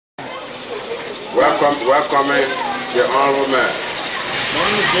welcoming the honorable man. My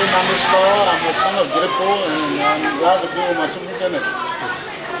name is Sloh. I'm the son of Grippo, and I'm glad to be with my superintendent.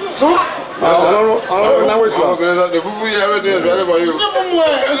 So? The food everything is ready for you.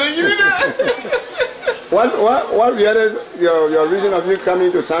 What your reason of you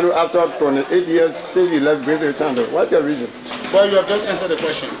coming to Sando after 28 years since you left Greater Sando? What's your reason? Well, you have just answered the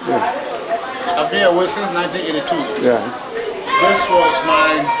question. Yeah. I've been away since 1982. Yeah. This was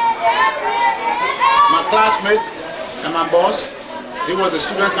my classmate and my boss. He was the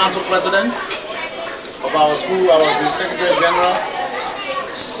student council president of our school. I was the secretary general.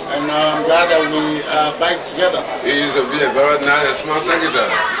 And I'm glad that we are back together. He used to be a very nice, smart secretary.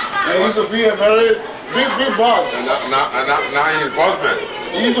 And he used to be a very big boss. And now he's boss man.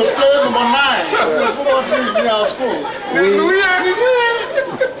 He used to play number 9 the football team in our school.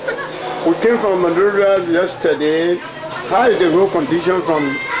 We came from Madura yesterday. How is the road condition from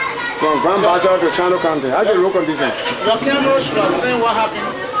Grand Bazaar to Sando County? How's the road condition? Your camera should have seen what happened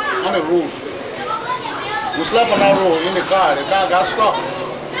on the road. We slept on that road in the car got stuck.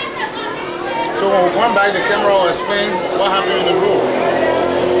 So when we went back, the camera will explain what happened in the road.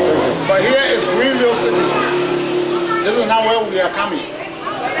 But here is Greenville City. This is not where we are coming.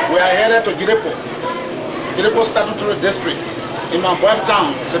 We are headed to Gidepo. Gidepo Statutory District in my birth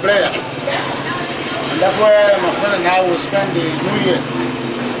town, Liberia. And that's where my friend and I will spend the New Year.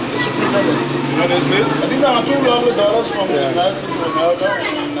 The superintendent. You know this place? And these are my 2 lovely daughters from the United States of America.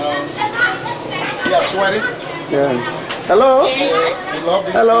 And yeah, sweaty. Yeah. Hello?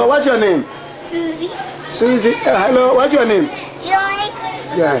 Hello, what's your name? Susie. Susie. Hello, what's your name? Joy.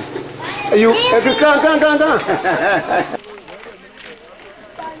 Yeah. You come.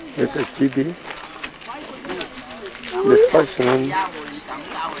 This is GB. The first one.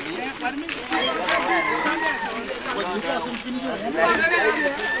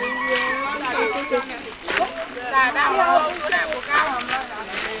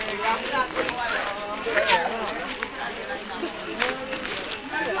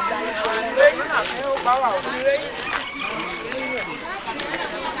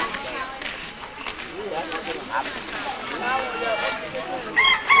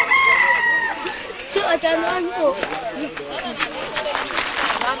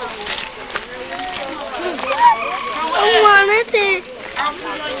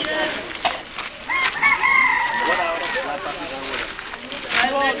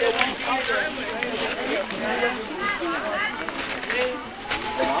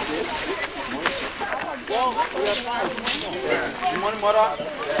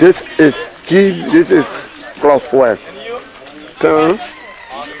 This is clothwork. Turn.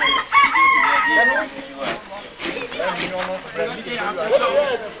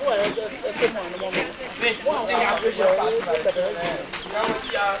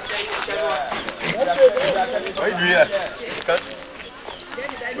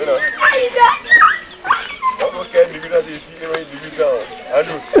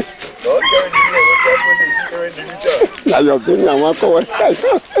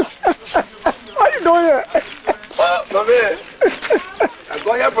 What are you doing here? I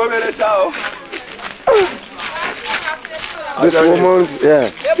got your problem this house. This woman, yeah,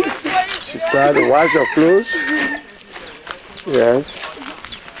 she tried to wash her clothes. Yes.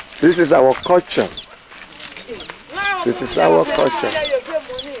 This is our culture. This is our culture.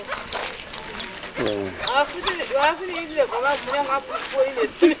 Yeah.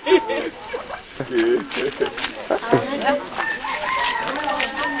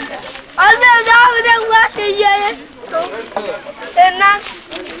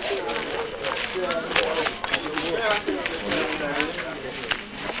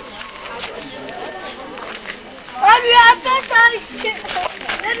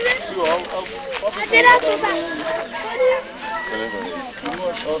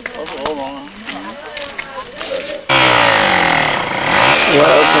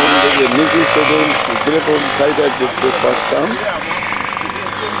 Welcome to the Nagbe Southern Liberia Tiger District first town.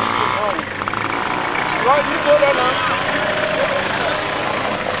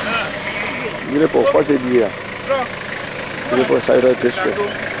 Liberia first year. Liberia Tiger District.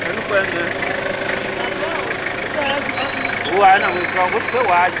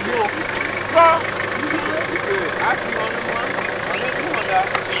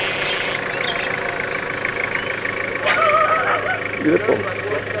 Beautiful.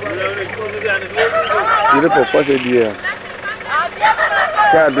 Beautiful first idea.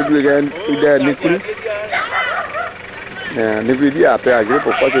 Can Doodwicken with the nickel? Yeah, nickel idea.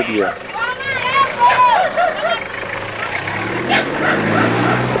 Beautiful first idea.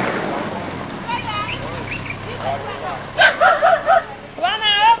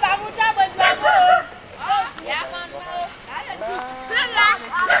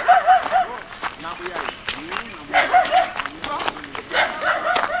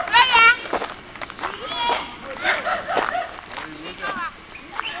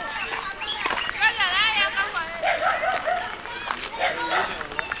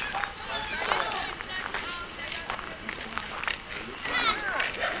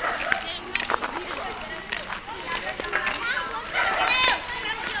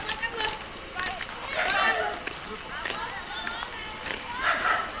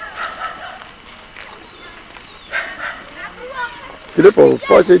 Philippo,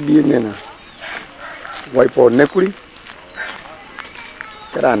 first DNA. Wipe on Necuri.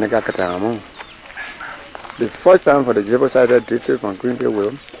 The first time for the triple-sided district from Greenfield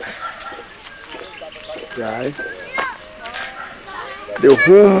Will. Right. The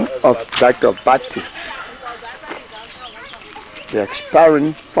home of Dr. Batty. The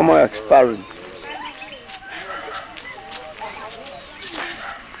expiring, former expiring.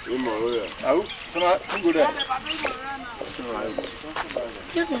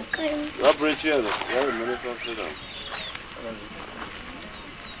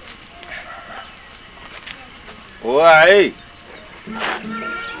 Oi!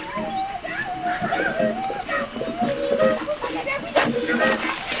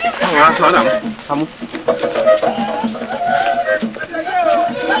 Kamu.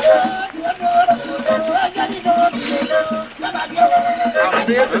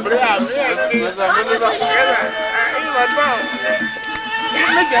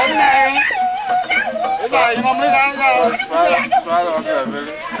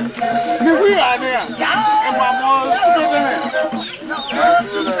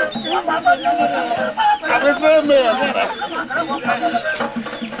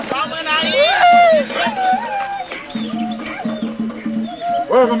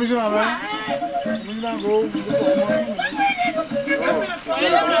 Well, Commissioner, man. Commissioner, go.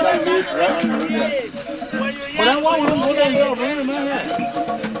 But I want to go there, man.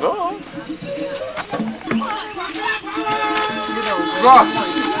 No. Sloh.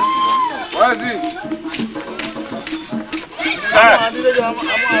 Where is he?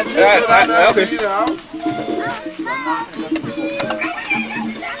 Okay.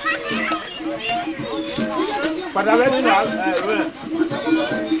 But I let you know.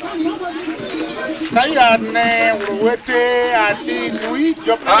 Kaya ne wete adi nui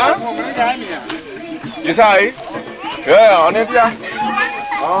job na mo mene gania. You say? Yeah, on it ya.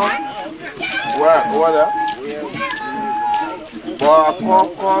 Where there? But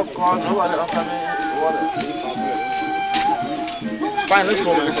nobody after me. Fine, let's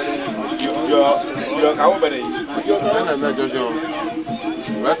go, man. You're how many?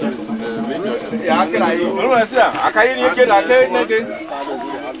 Yeah, I can. I can't get a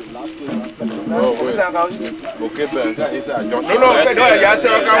no, okay, but that is a job. No, yes,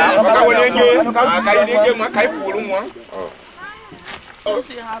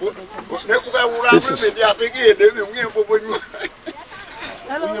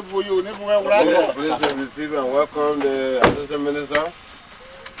 please receive and welcome the Assistant Minister.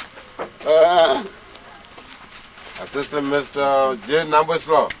 Assistant Minister J. Nagbe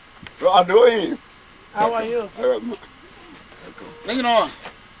Sloh. How are you? You know.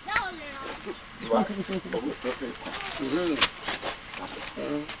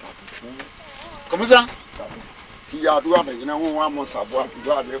 Commissioner?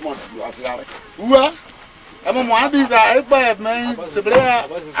 I'm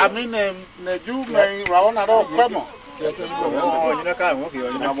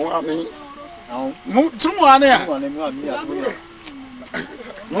going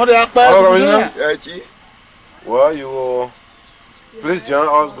to well, you will please join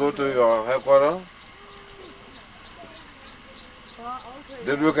us, go to your headquarters.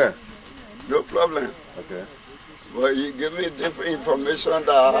 Doodwicken. No problem. Okay. Well, you give me different information that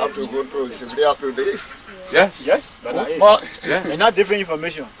I have to go to Liberia today. Yes. Yes. Well, yes. And not different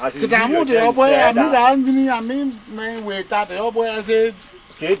information. As you okay, go to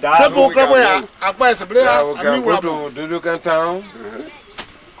Doodwicken town.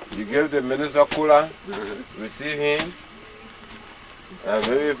 You give the minister cooler, receive him, and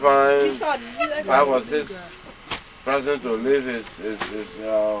maybe find 5 or 6 persons to leave his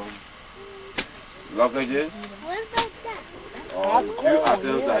luggages or few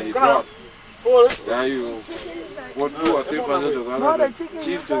items that he brought. Then you put 2 or 3 persons together, the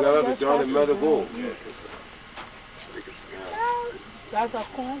chief together to join the medical. That's a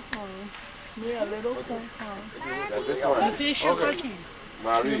corn farm. Me a little corn farm. That's this one. You see sugar cane?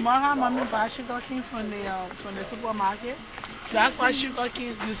 Marie. You know how mommy buy sugar cane from the supermarket? That's why sugar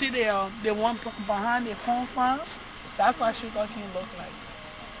cane. You see the one behind the corn farm. That's what sugar cane look like.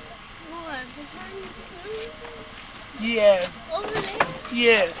 Yeah. Over there?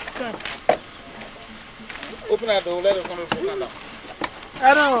 Yeah. Come. Open that door, let it come in.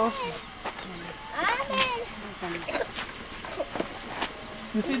 I know.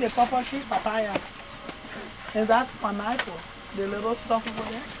 You see the purple tree, papaya. And that's pineapple. The little stuff over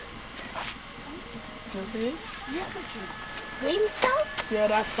there. You see? Green stuff? Yeah,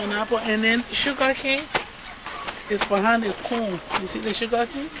 that's pineapple. And then sugar cane is behind the corn. You see the sugar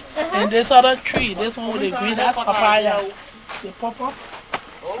cane? And this other tree, this one with the green, that's papaya. the papa.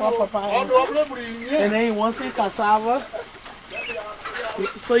 And then you want to see cassava.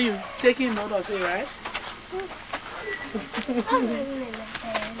 So you taking note of it, right?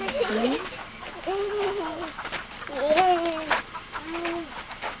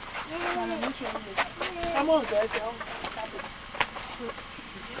 Come on, guys.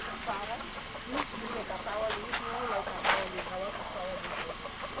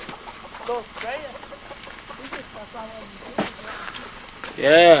 Look, right here. This is cassava.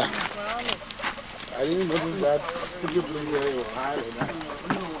 Yeah. I didn't notice that.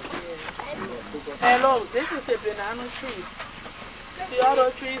 Hello, this is a banana tree. See all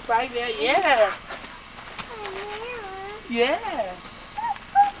those trees right there? Yeah. Yeah.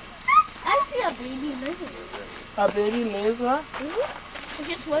 I see a baby lizard. A baby lizard?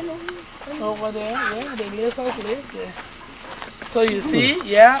 Just one over there. Yeah, the lizards live there. So you see,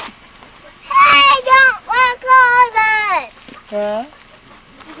 yeah. Hey, don't walk over! Yeah.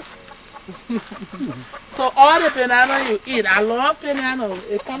 So all the banana you eat, I love banana.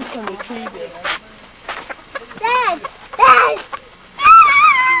 It comes from the tree there. Dad!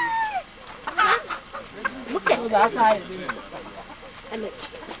 So that's how it is. I'm a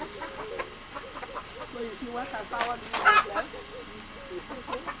So you see what cassava do you like?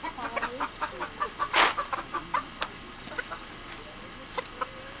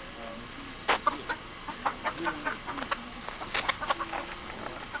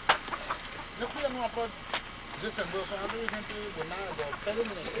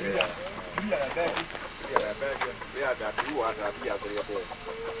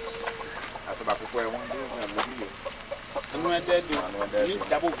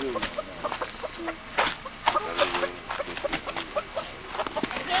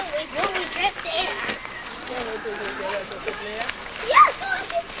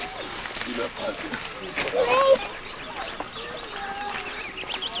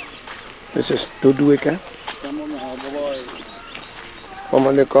 This is Doodwicken,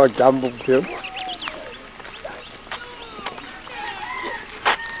 commonly called Jumbo Bill.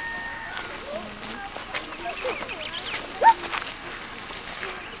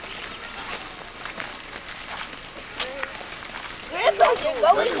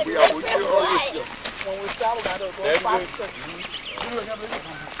 When we start, we gotta go faster.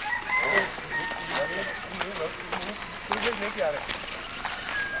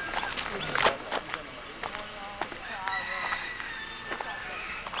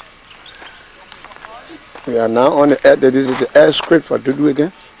 We are now on the air. This is the air script for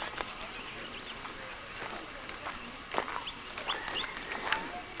Doodwicken.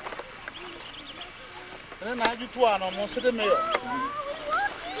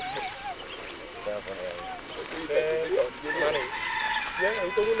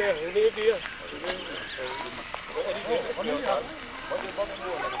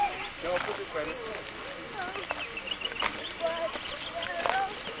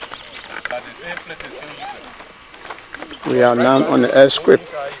 We are now on the air script.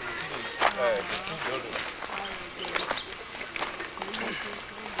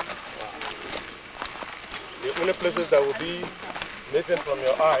 The only places that will be missing from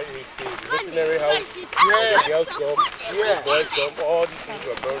your eye is the missionary house, the girls' club, the boys' club, all these things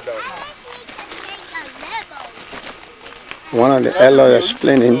were burned down. One of the elders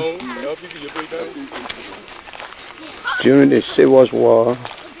explaining during the Civil War,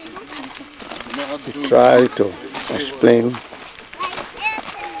 he tried to explain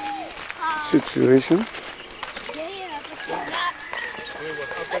situation.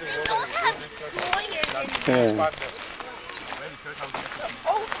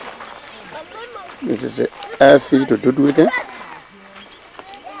 This is the airfield to Doodwicken.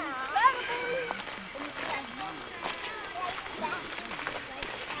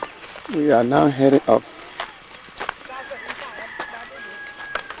 We are now heading up.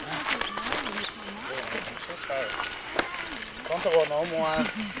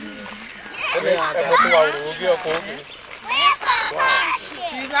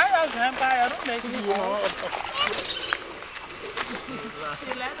 She's not your grandpa, I don't make you home. She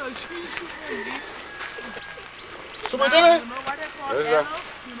let her tree.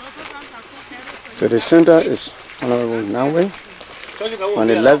 To the center is Honorable Nagbe. On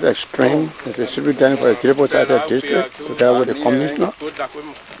the left extreme is the superintendent for the Triple Southeastern district, together with the commissioner.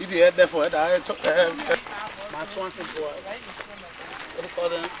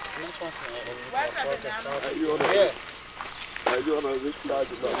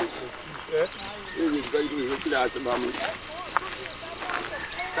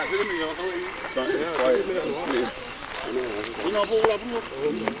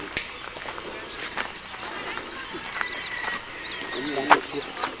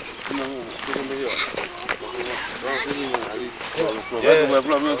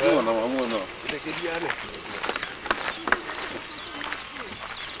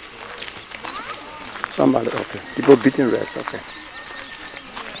 Somebody, okay. People beating rest, okay.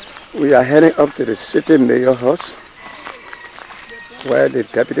 We are heading up to the city mayor house, where the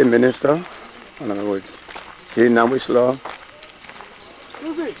deputy minister, Nagbe Sloh,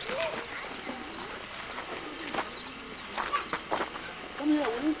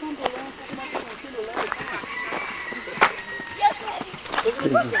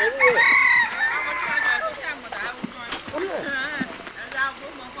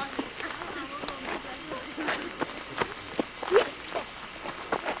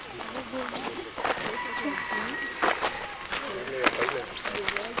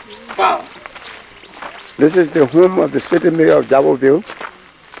 This is the home of the city mayor of Jabboville.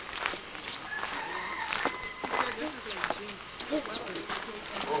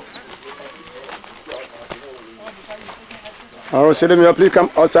 Oh, city mayor, please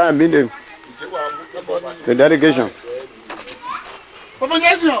come outside and meet the delegation.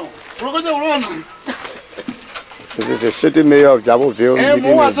 This is the city mayor of Jabboville.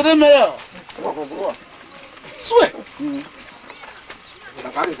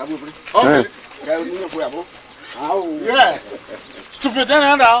 Okay. Yeah. Stupid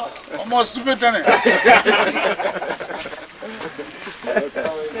then now. Almost stupid then.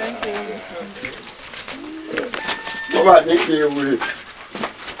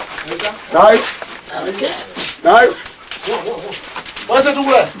 What's it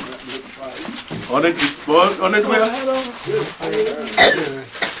doing? On it where?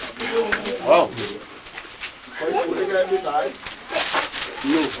 Wow.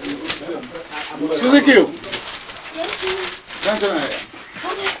 Suzuki.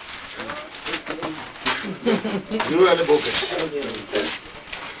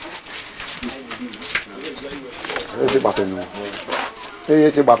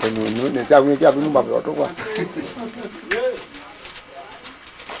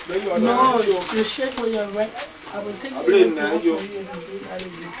 No, you shake when you're right. I will take you.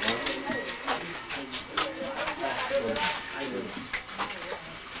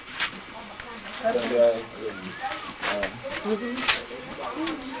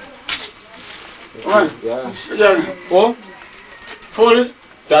 Oh, fully.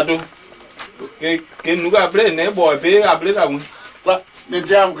 Tato. Que nunca aprende, né? Boa, vê a breda um. The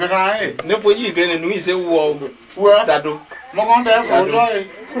jam can I? Não foi ir que não ia ser o Tato. Mogon there for joy.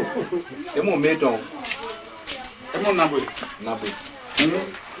 É momento. É mon Nagbe. Nagbe.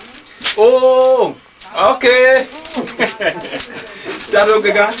 Oh, ok. Tato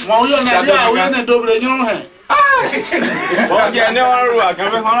que cá. Mau yo na dia, o ne double nyon he. Bom dia, né? Olha, que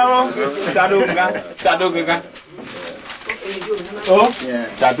vai falar Tato que cá. Oh,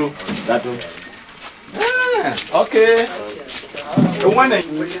 Tato. Ah, ok. One day.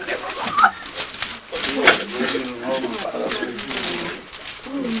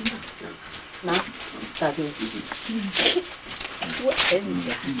 No, Tato. What is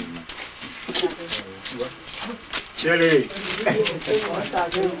it? Chili.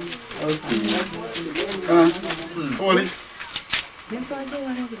 Fully.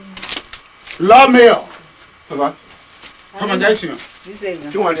 La mail. Come on, that's you.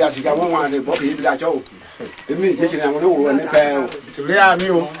 You want to ask you one day, Bobby, that Joe. The meat taking them over and the pail. To lay me.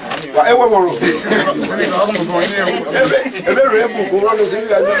 Whatever more. Every book will run the city.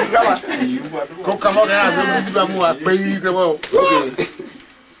 Go come out and visit them more. Baby, go. Okay.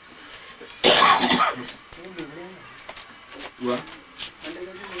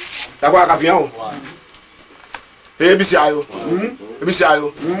 That's why I have you. Hey, Bissayo.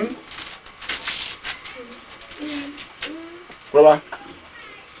 Bissayo. Brother.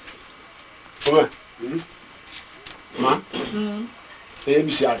 Come on. Ma? Hey,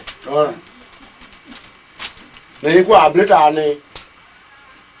 Bissayo. All right. Now you go a bit on it.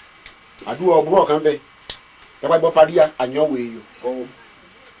 I do a broke and be. The Bible party and your way. Oh.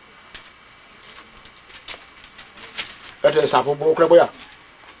 That is a football club.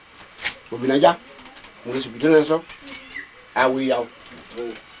 We'll be Naja. When it's between so, I will out.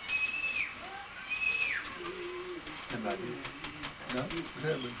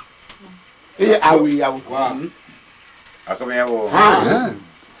 Yeah, I will out. I come here. Okay.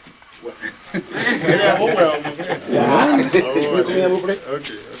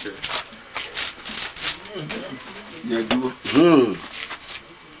 Yeah, do.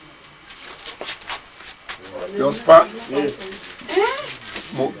 Your spot?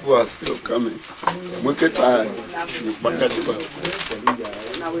 More people are still coming. Look at that. But that's what.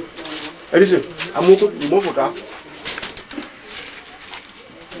 Listen, I'm moving for that.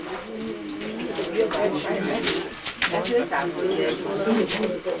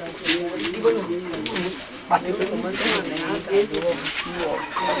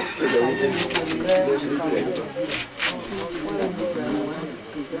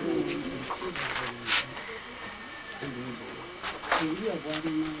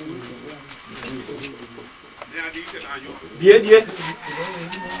 Dia.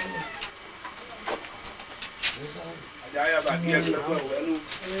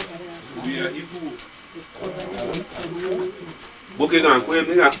 Booking on Queen.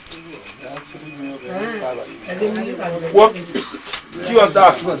 What? She was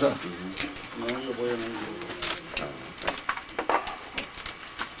that.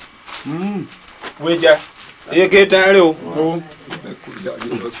 Wait, yeah. You get tired.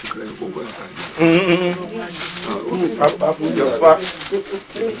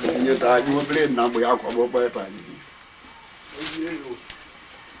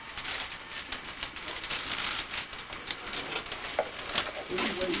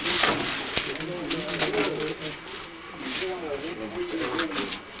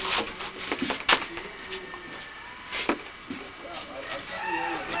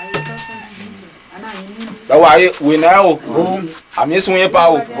 Why we now? I'm just swinging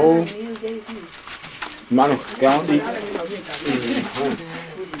power. Man, can't be.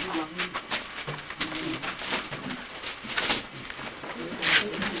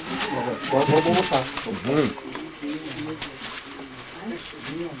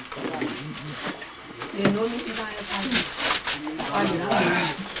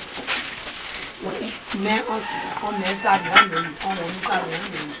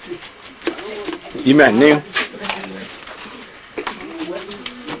 Amen. Name.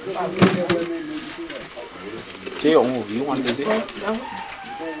 You want to say?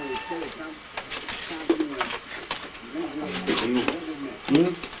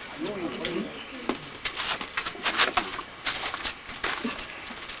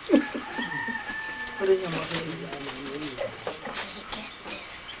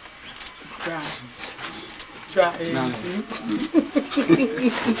 Try it, see?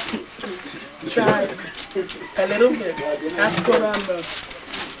 Try it. A little bit. That's good on the...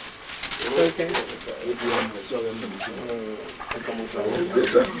 Okay.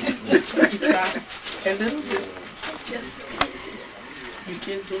 Try a little bit. Just taste it. You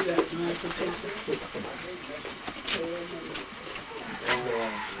can't do that. You have to taste it.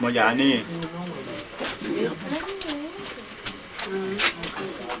 Mojani.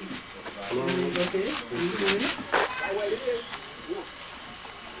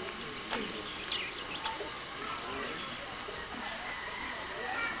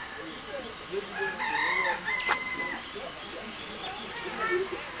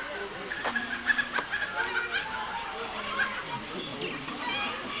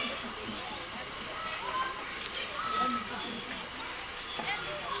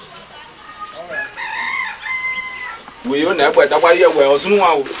 We on that, but that way you will soon. And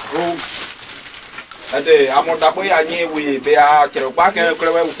I'm on that way. I knew we be a back and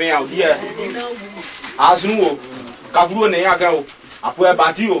clever thing out here. As no, Kavu and Yago, I put a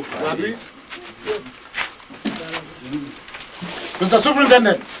batio. Mr.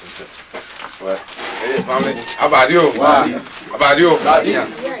 Superintendent. Well, hey, family, about you.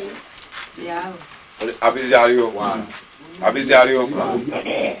 Yeah. Abizario.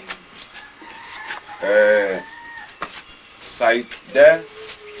 Site there,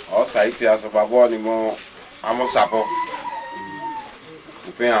 or site as a babo anymore. I'm a sapo.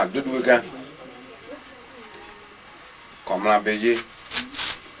 You pay a Doodwicken. Come on, baby.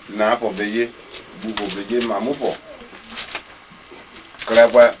 Now for baby, Buko baby, Mamupo.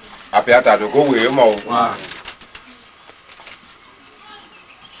 Clever, I pay to go with him. Wow.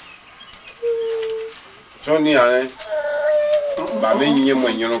 Tony, by me,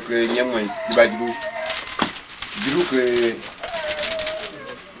 when you know, playing when you buy you.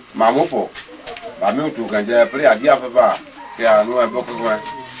 Mamupo, Mamu to Ganja play a dear papa, Kiano and Bokoman.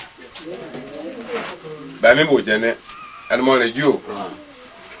 Bamibo Janet, and more a Jew,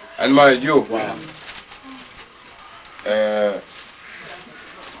 and more a Jew.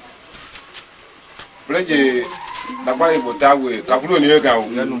 Play the Bible Tawi, Kafu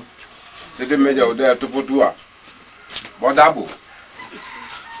Newgam, said the major there to put to her. What double?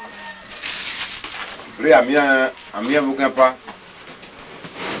 I'm here looking for.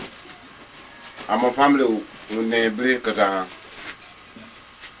 I'm a family who name because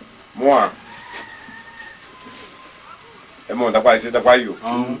more. I'm on the way, sit by you.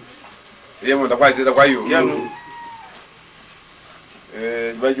 I'm on the way, sit by you.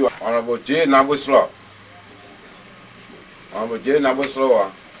 But you are Honorable J. Nagbe Sloh. Honorable J. Nagbe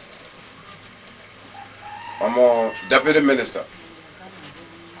Sloh. I'm a deputy minister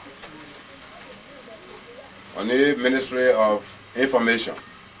on the Ministry of Information.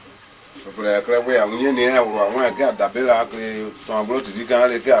 So for the crab way, I'm going to get the bill. Actually, so I'm going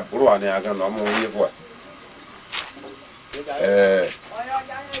to get pro and I can no more here for.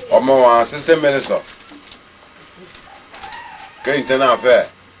 I'm a assistant minister. Okay, internal affair.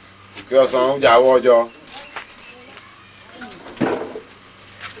 Because I'm Jawajo.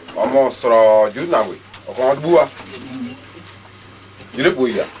 Almost Nagbe. Okay, Bua.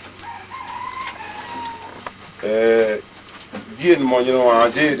 Liberia. Jane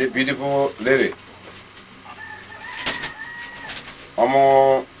Monino, the beautiful lady.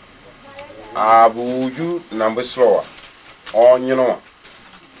 Amo Abuju number Sloh. On you know.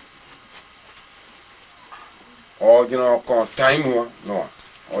 Or you know, time no.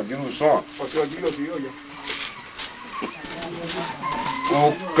 Or you song.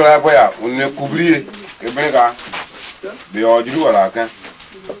 O Claboya, on Kubri, Quebec, be all you are like.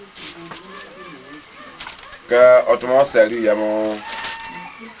 Automatically, Yamo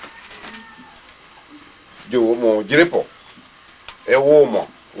Jo mo Jiripo, a woman,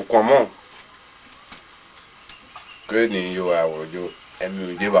 who come on. Good in you, I will do, and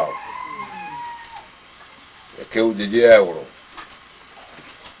you give out. A kill the year,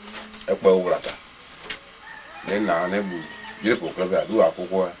 a powrata. Then I never Jiripo Club, do a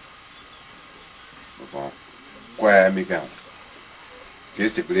cocoa. Quite me count.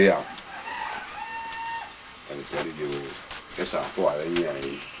 Kiss the play out. And said you guess I thought I knew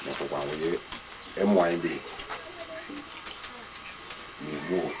one with you. MYB.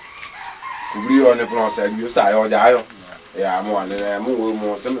 You could be on the plan said you say or die. Yeah, I'm one and I'm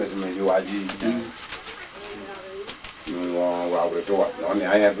more similar to you. I well, we thought only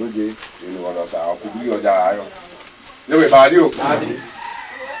I had good day. You know what else I could be or die. No, about you.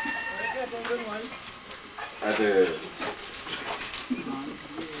 At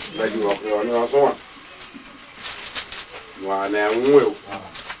like you are on so on. One will.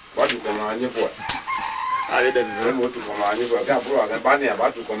 What you come on your foot? I didn't remember to come on your foot. I can't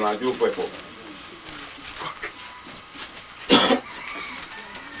about to come on your foot.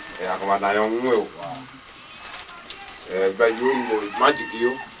 I come on, I don't will. By you, magic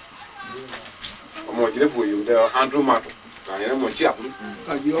you. I'm more for you there, Andrew Mato. I am more chap.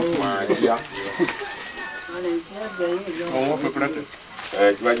 My dear. Oh, for plenty.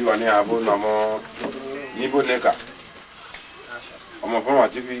 You are near about no more. Nibo Neka. I'm a former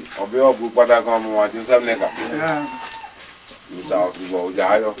TV, or be all good, but I come on to some nigga. You saw to go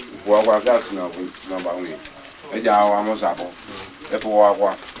Jayo, walk our gas number one. A Jaw almost apple. If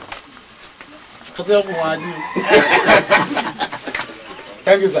walk.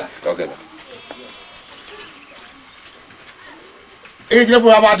 Thank you, sir. Okay. Age of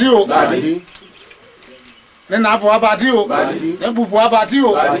Abadio, then Abu Abadio, then Bubu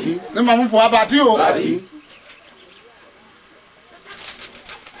Abadio, then Mamu Abadio.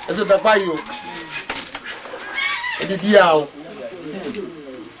 Is it the bayou? Did you?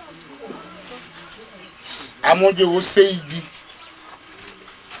 I'm on you say,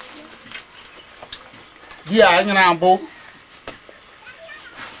 yeah, I'm going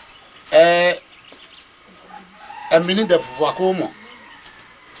to a minute of Wacomo.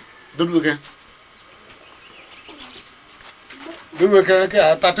 Doodwicken. Doodwicken,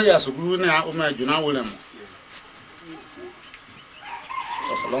 Tatias, who now imagine I will.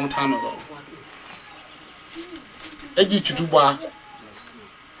 A long time ago. Eji chutuba.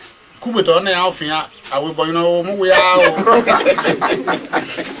 Kubeto na afia awe boy no mo we are.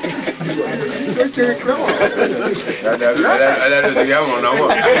 That is the one now.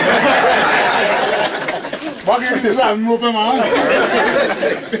 What is this? I'm moving my own.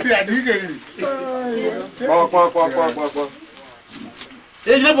 Yeah, do you get it? Quack.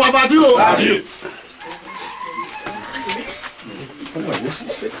 Hey, you know about you? There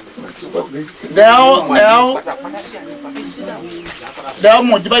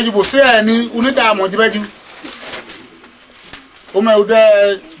Mojibaji will say any Unita Mojibaji. Oma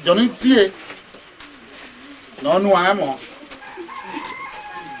Ude Johnny T. No, I'm on.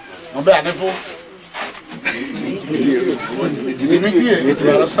 No bad info.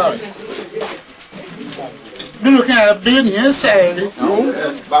 Sorry. Do you can be in here say?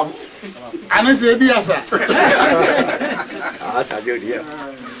 And I said, yes, sir. That's a good idea.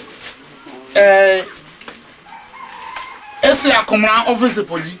 Esse a command office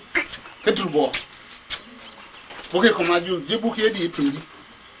podi. Que tu bois. Porque como a Ju, je bouquet de prix.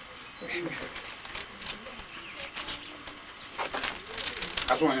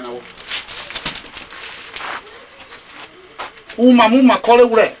 Aso anya na wo. Uma muma kole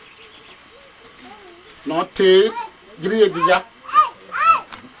wure. Not take Gilead.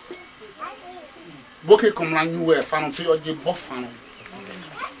 Boke come run you where found to your buff funnel.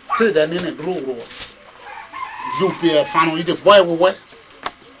 Say that in a draw. You pay a funnel, you the boy will wet.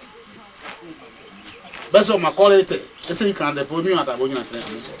 Best of my quality, I say you can't put me at a bonnet.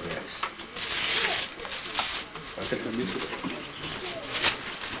 I said,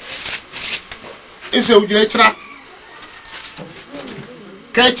 it's a great trap.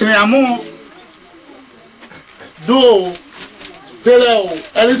 Catch me a more. Do tell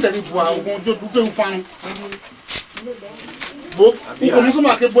Alice and if I want to do fun. Book, you come to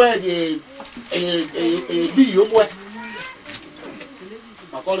make a boy a be your boy.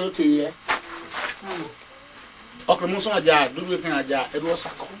 I call it here. Okay, most of my job, do we can it was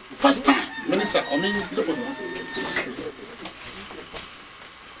first time, Minister, I mean, look at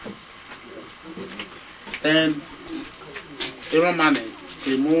and every money,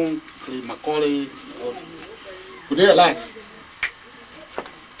 the moon, the Macaulay, or they last.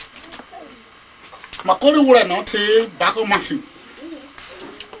 Macaulay would not take back on Matthew.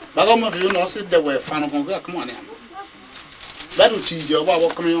 Back on Matthew, not said they were fan of Congress. Come on, that will teach you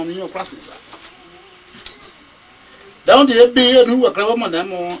about coming on your classes. Down the bay, who were clever on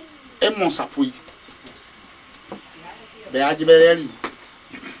them or Emon Sapui. The Ajibelli.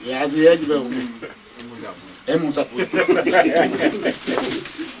 Yes, the Ajibelli. Emon Sapui.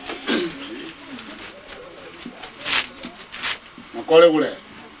 Macaulay would have.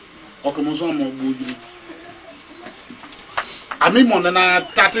 Okay, Moson Moody. I mean, Monana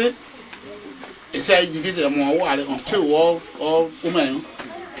Tati. It's a division more while until all women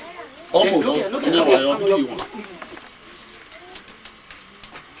almost.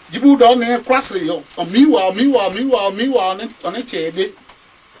 You don't need a crossly or meanwhile, on a chair.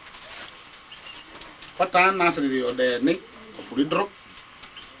 What time answer or their neck of the drop?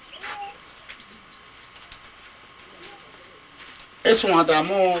 It's one that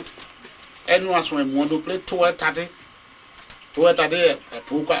more annual swim want to play 2:30 a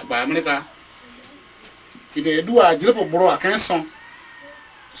pool by America. If they do a grip of bro, I can't song.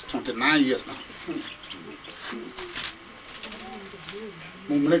 It's 29 years now.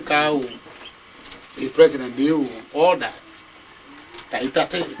 Mumleka, a president, deal, all that.